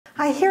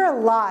I hear a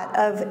lot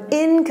of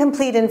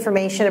incomplete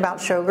information about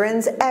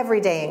Sjogren's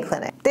every day in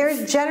clinic.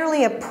 There's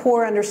generally a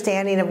poor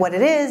understanding of what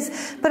it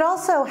is, but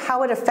also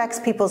how it affects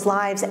people's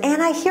lives,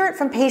 and I hear it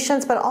from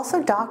patients, but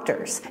also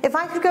doctors. If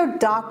I could go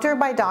doctor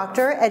by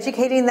doctor,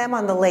 educating them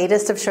on the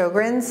latest of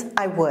Sjogren's,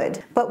 I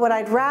would. But what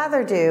I'd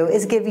rather do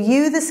is give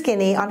you the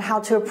skinny on how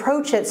to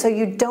approach it so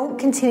you don't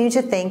continue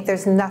to think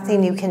there's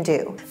nothing you can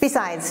do.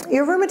 Besides,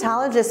 your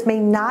rheumatologist may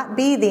not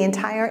be the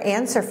entire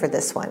answer for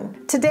this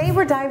one. Today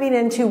we're diving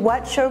into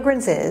what Sjogren's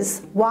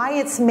is, why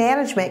its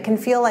management can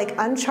feel like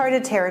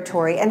uncharted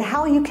territory, and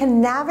how you can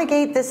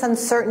navigate this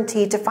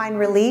uncertainty to find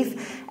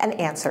relief and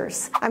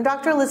answers. I'm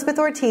Dr. Elizabeth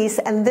Ortiz,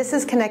 and this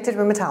is Connected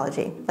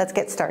Rheumatology. Let's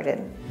get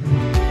started.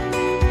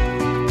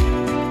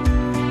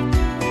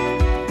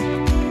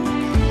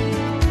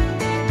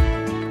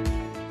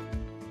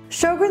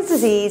 Sjogren's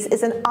disease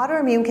is an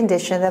autoimmune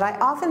condition that I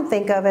often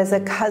think of as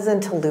a cousin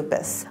to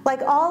lupus.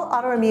 Like all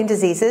autoimmune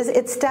diseases,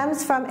 it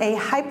stems from a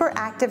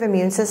hyperactive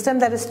immune system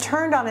that is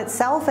turned on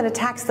itself and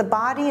attacks the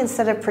body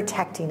instead of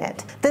protecting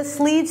it. This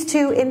leads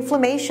to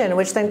inflammation,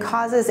 which then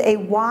causes a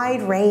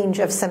wide range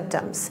of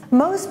symptoms.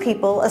 Most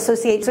people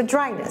associate with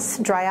dryness,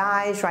 dry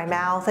eyes, dry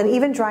mouth, and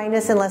even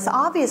dryness in less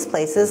obvious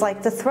places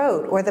like the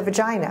throat or the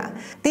vagina.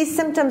 These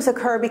symptoms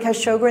occur because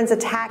Sjogren's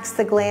attacks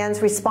the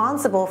glands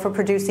responsible for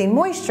producing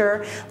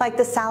moisture, like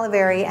the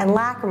salivary and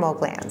lacrimal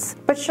glands.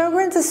 But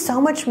Sjogren's is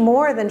so much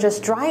more than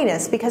just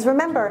dryness, because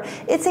remember,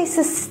 it's a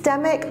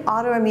systemic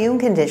autoimmune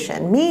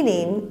condition,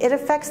 meaning it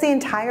affects the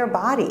entire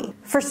body.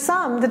 For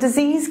some, the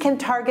disease can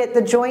target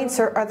the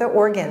joints or other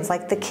organs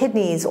like the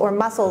kidneys or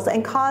muscles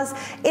and cause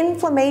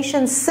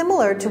inflammation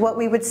similar to what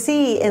we would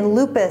see in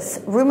lupus,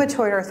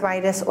 rheumatoid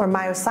arthritis, or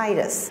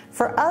myositis.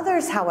 For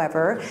others,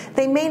 however,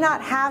 they may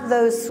not have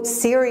those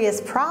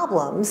serious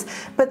problems,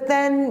 but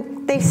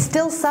then they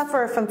still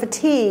suffer from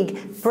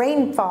fatigue,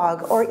 brain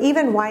fog, or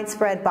even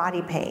widespread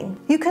body pain.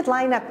 You could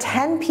line up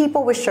 10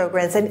 people with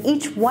Sjogren's and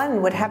each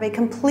one would have a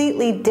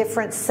completely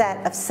different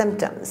set of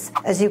symptoms.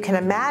 As you can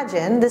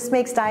imagine, this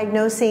makes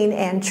diagnosing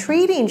and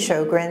treating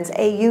Sjogren's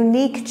a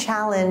unique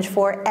challenge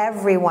for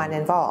everyone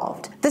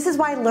involved. This is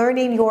why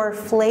learning your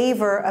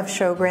flavor of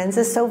Sjogren's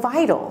is so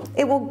vital.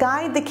 It will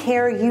guide the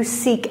care you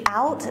seek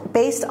out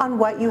based on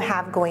what you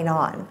have going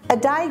on. A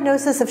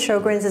diagnosis of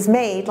Sjogren's is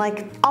made,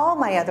 like all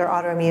my other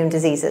autoimmune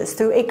diseases,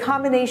 through a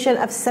combination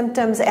of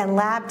symptoms and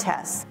lab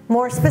tests.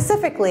 More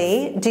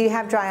specifically, do you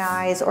have dry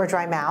eyes or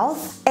dry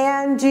mouth?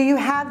 And do you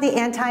have the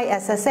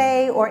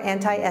anti-SSA or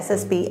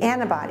anti-SSB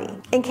antibody?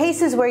 In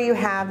cases where you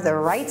have the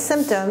right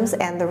symptoms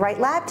and the right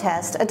lab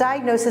test, a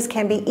diagnosis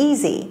can be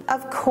easy.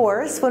 Of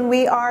course, when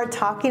we are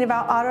talking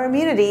about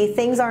autoimmunity,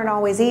 things aren't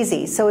always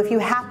easy. So if you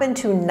happen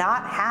to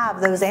not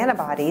have those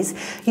antibodies,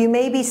 you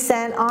may be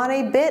sent on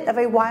a bit of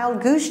a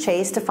wild goose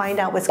chase to find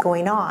out what's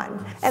going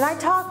on. And I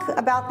talk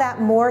about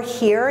that more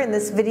here in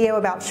this video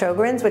about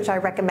Sjogren's, which I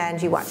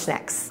recommend you watch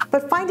next.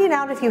 But finding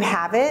out if you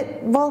have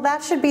it, well,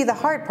 that should be the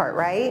hard part,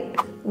 right?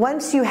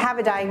 Once you have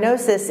a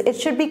diagnosis, it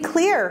should be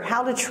clear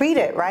how to treat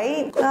it,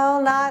 right?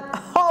 Well,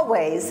 not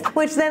always,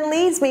 which then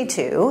leads me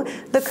to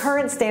the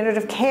current standard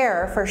of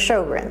care for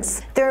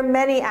Sjogren's. There are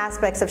many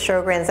aspects of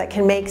Sjogren's that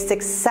can make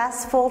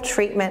successful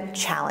treatment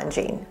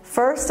challenging.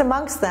 First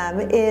amongst them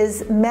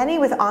is many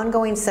with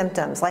ongoing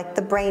symptoms like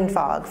the brain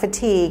fog,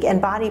 fatigue,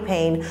 and body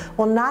pain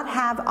will not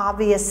have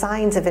obvious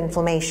signs of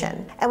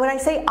inflammation. And when I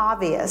say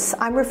obvious,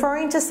 I'm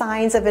referring to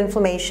signs of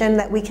inflammation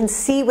that we can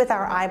see with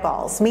our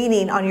eyeballs,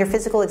 meaning on your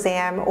physical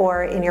exam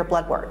or in your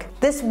blood work.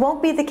 This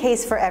won't be the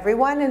case for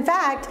everyone. In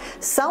fact,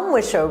 some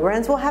with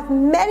Sjogren's will have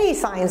many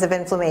signs of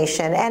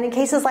inflammation, and in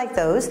cases like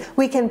those,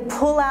 we can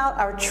pull out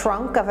our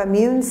trunk of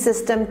immune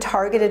system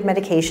targeted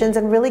medications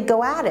and really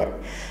go at it.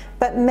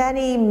 But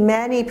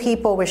many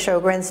people with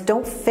Sjogren's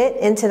don't fit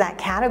into that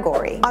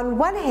category. On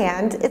one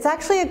hand, it's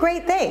actually a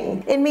great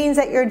thing. It means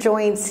that your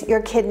joints,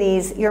 your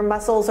kidneys, your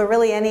muscles, or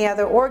really any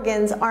other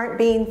organs aren't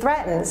being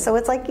threatened. So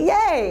it's like,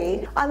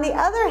 yay! On the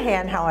other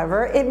hand,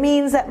 however, it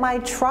means that my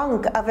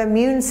trunk of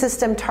immune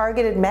system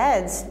targeted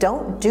meds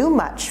don't do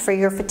much for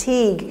your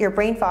fatigue, your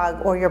brain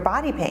fog, or your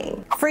body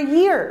pain. For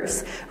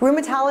years,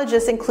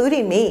 rheumatologists,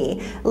 including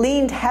me,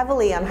 leaned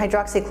heavily on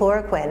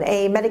hydroxychloroquine,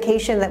 a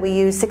medication that we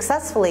use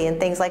successfully in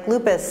things like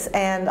lupus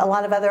and a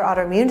lot of other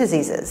autoimmune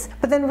diseases.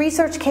 But then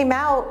research came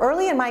out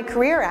early in my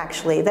career,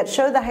 actually, that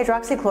showed that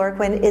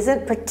hydroxychloroquine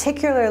isn't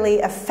particularly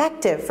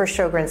effective for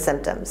Sjogren's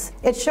symptoms.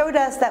 It showed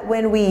us that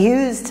when we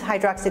used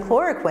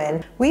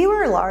hydroxychloroquine, we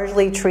were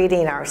largely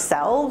treating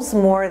ourselves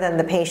more than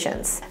the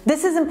patients.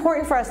 This is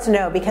important for us to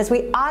know because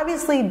we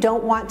obviously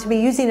don't want to be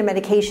using a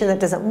medication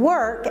that doesn't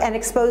work and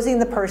exposing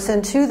the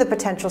person to the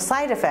potential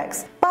side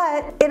effects. But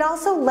But it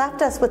also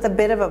left us with a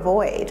bit of a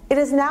void. It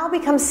has now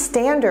become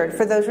standard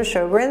for those with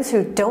Sjogren's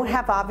who don't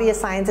have obvious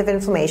signs of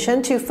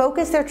inflammation to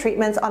focus their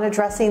treatments on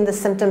addressing the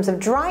symptoms of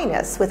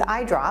dryness with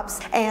eye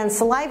drops and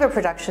saliva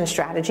production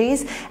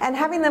strategies, and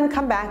having them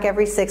come back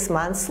every 6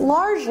 months,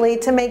 largely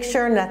to make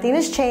sure nothing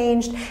has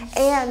changed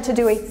and to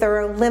do a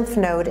thorough lymph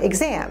node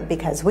exam,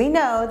 because we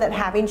know that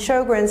having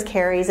Sjogren's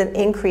carries an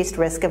increased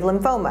risk of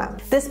lymphoma.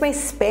 This may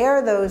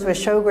spare those with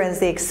Sjogren's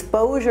the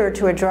exposure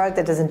to a drug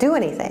that doesn't do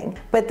anything,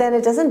 but then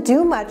it doesn't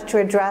do much to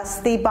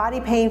address the body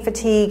pain,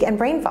 fatigue, and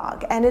brain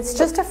fog, and it's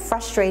just a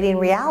frustrating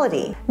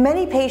reality.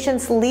 Many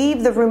patients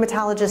leave the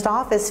rheumatologist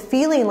office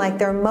feeling like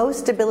their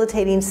most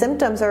debilitating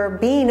symptoms are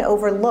being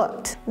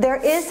overlooked. There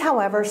is,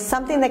 however,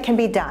 something that can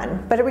be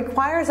done, but it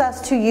requires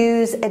us to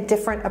use a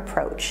different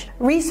approach.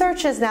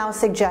 Research is now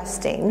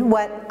suggesting,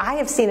 what I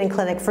have seen in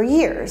clinic for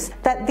years,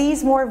 that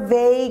these more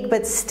vague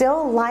but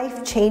still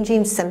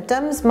life-changing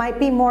symptoms might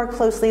be more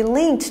closely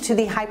linked to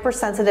the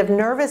hypersensitive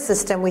nervous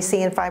system we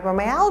see in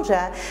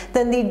fibromyalgia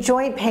than the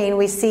joint pain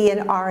we see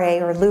in RA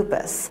or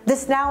lupus.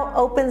 This now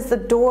opens the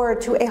door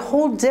to a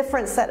whole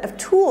different set of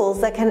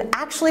tools that can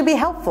actually be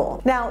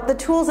helpful. Now, the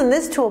tools in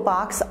this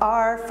toolbox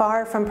are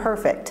far from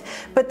perfect,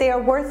 but they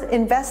are worth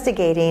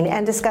investigating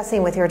and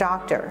discussing with your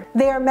doctor.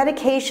 They are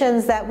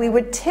medications that we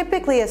would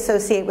typically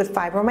associate with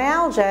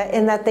fibromyalgia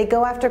in that they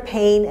go after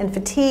pain and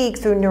fatigue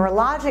through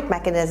neurologic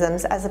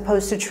mechanisms as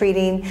opposed to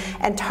treating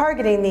and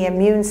targeting the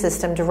immune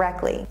system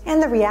directly.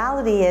 And the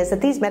reality is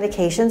that these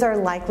medications are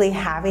likely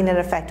having an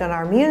effect on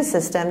our immune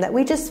system that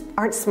we just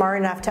aren't smart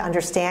enough to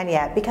understand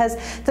yet, because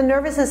the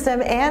nervous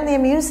system and the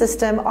immune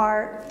system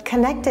are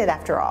connected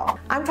after all.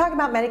 I'm talking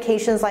about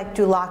medications like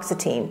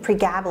duloxetine,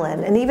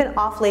 pregabalin, and even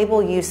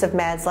off-label use of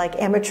meds like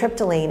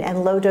amitriptyline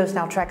and low-dose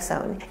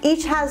naltrexone.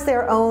 Each has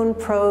their own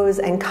pros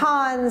and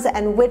cons,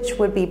 and which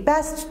would be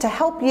best to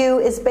help you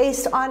is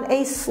based on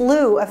a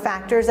slew of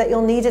factors that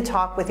you'll need to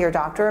talk with your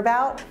doctor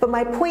about. But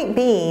my point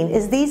being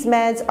is these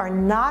meds are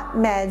not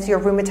meds your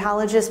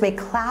rheumatologist may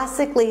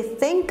classically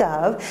think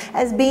of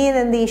as being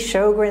in the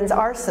Sjogren's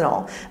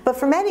arsenal, but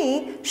for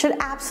many should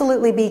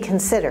absolutely be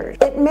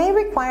considered. It may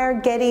require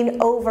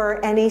getting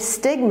over any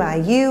stigma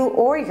you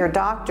or your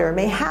doctor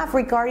may have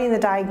regarding the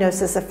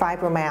diagnosis of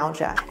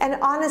fibromyalgia. And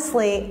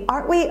honestly,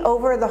 aren't we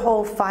over the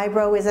whole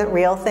fibro isn't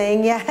real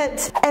thing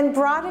yet? And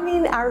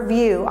broadening our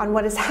view on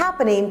what is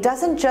happening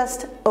doesn't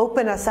just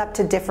open us up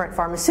to different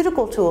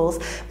pharmaceutical tools,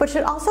 but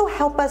should also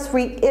help us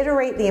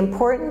reiterate the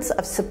importance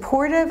of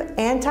supportive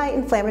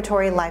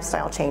anti-inflammatory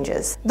lifestyle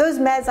changes. Those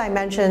meds I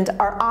mentioned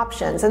are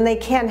options and they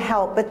can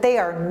help, but they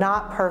are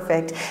not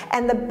perfect.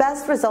 And the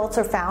best results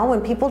are found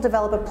when people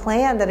develop a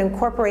plan that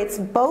incorporates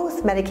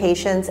both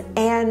medications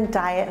and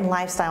diet and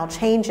lifestyle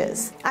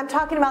changes. I'm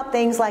talking about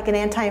things like an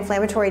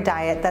anti-inflammatory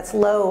diet that's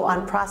low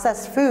on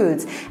processed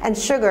foods and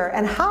sugar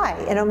and high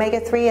in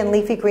omega-3 and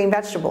leafy green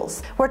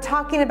vegetables. We're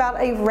talking about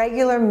a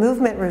regular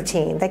movement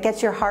routine that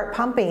gets your heart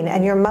pumping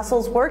and your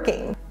muscles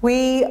working.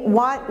 We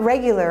want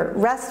regular,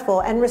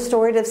 restful, and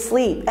restorative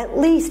sleep, at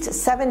least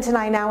 7 to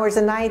 9 hours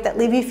a night that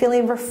leave you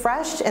feeling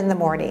refreshed in the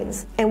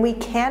mornings. And we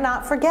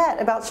cannot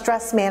forget about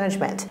stress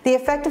management. The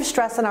effect of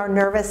stress on our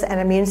nervous and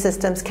immune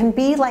systems can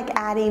be like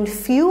adding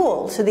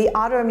fuel to the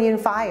autoimmune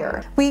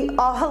fire. We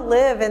all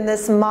live in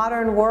this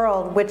modern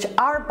world which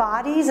our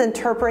bodies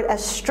interpret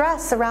as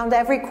stress around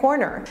every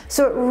corner.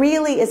 So it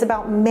really is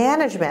about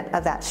management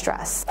of that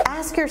stress.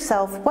 Ask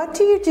yourself, what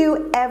do you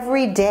do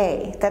every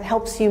day that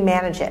helps you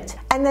manage it?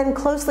 And then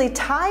closely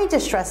tied to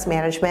stress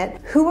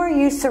management, who are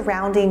you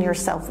surrounding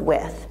yourself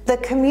with? The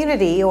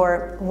community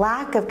or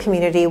lack of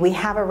community we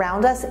have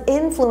around us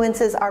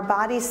influences our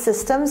body's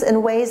systems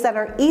in ways that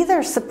are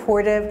either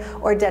supportive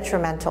or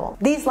detrimental.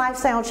 These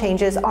lifestyle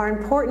changes are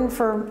important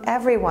for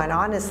everyone,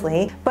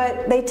 honestly,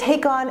 but they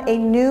take on a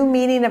new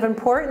meaning of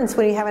importance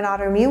when you have an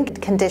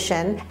autoimmune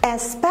condition,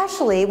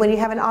 especially when you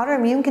have an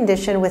autoimmune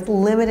condition with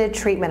limited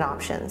treatment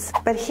options.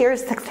 But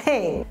here's the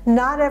thing,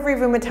 not every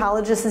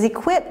rheumatologist is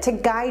equipped to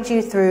guide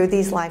you through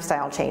these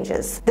lifestyle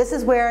changes. This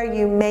is where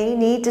you may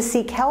need to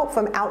seek help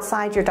from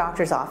outside your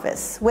doctor's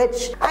office,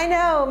 which I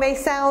know may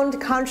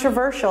sound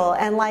controversial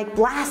and like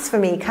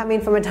blasphemy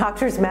coming from a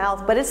doctor's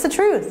mouth, but it's the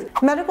truth.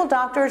 Medical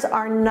doctors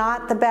are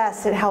not the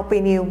best at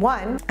helping you,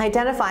 1,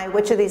 identify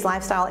which of these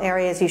lifestyle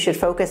areas you should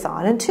focus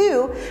on, and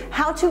 2,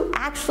 how to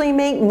actually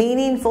make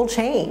meaningful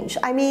change.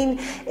 I mean,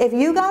 if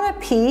you got a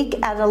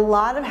peek at a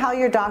lot of how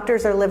your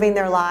doctors are living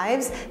their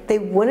lives, they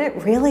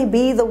wouldn't really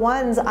be the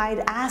ones I'd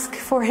ask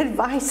for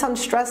advice on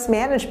stress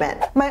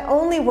management. My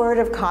only word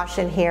of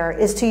caution here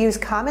is to use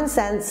common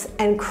sense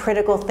and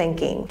critical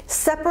thinking.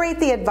 Separate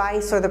the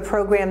advice or the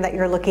program that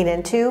you're looking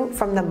into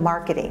from the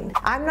marketing.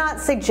 I'm not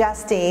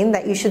suggesting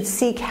that you should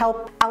seek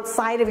help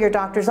outside of your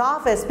doctor's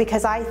office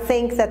because I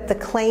think that the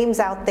claims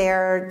out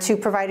there to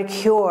provide a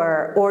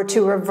cure or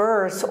to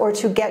reverse or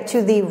to get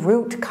to the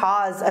root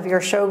cause of your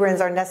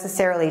Sjogren's are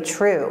necessarily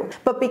true,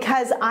 but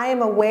because I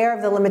am aware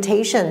of the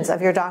limitations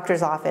of your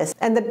doctor's office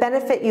and the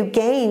benefit you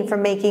gain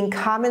from making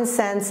common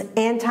sense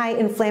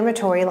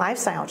anti-inflammatory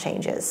lifestyle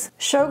changes.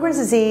 Sjogren's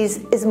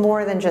disease is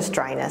more than just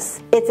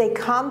dryness. It's a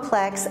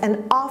complex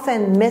and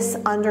often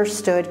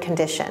misunderstood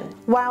condition.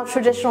 While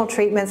traditional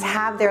treatments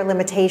have their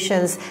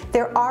limitations,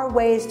 there are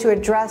ways to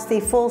address the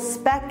full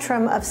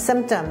spectrum of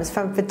symptoms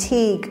from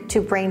fatigue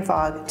to brain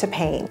fog to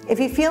pain. If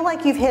you feel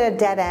like you've hit a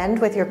dead end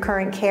with your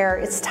current care,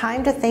 it's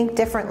time to think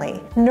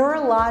differently.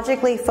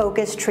 Neurologically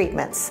focused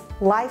treatments,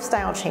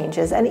 lifestyle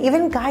changes, and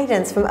even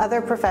guidance from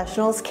other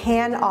professionals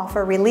can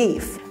offer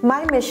relief.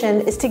 My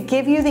mission is to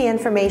give you the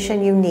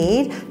information you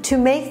need to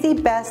make the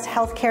best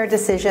healthcare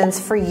decisions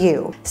for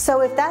you.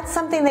 So if that's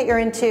something that you're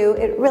into,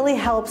 it really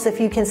helps if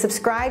you can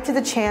subscribe to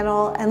the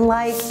channel and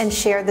like and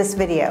share this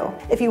video.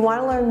 If you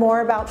want to learn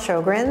more about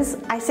Sjogren's,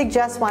 I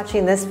suggest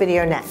watching this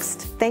video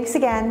next. Thanks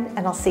again,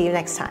 and I'll see you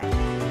next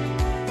time.